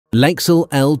Lixel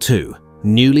L2,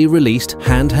 newly released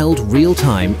handheld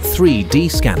real-time 3D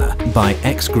scanner by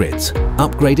XGRIDS.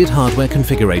 Upgraded hardware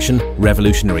configuration,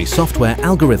 revolutionary software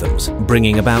algorithms,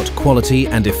 bringing about quality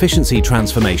and efficiency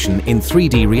transformation in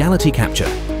 3D reality capture.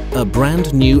 A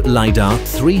brand new LiDAR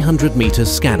 300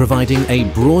 meters scan providing a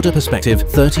broader perspective,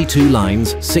 32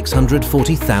 lines,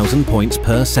 640,000 points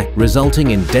per second,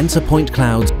 resulting in denser point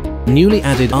clouds. Newly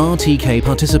added RTK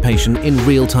participation in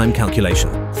real-time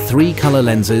calculation. 3 color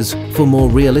lenses for more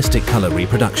realistic color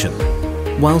reproduction.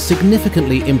 While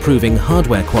significantly improving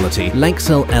hardware quality,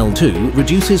 Lixel L2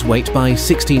 reduces weight by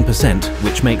 16%,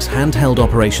 which makes handheld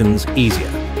operations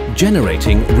easier,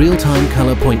 generating real-time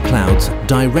color point clouds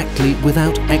directly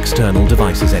without external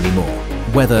devices anymore.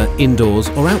 Whether indoors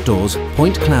or outdoors,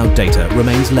 point cloud data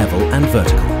remains level and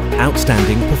vertical.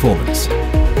 Outstanding performance.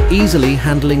 Easily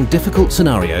handling difficult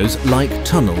scenarios like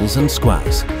tunnels and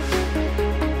squares.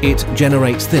 It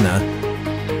generates thinner,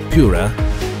 purer,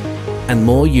 and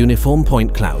more uniform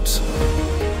point clouds.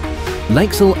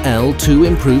 Lixel L2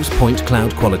 improves point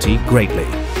cloud quality greatly.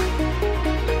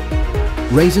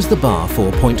 Raises the bar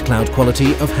for point cloud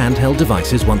quality of handheld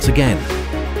devices once again.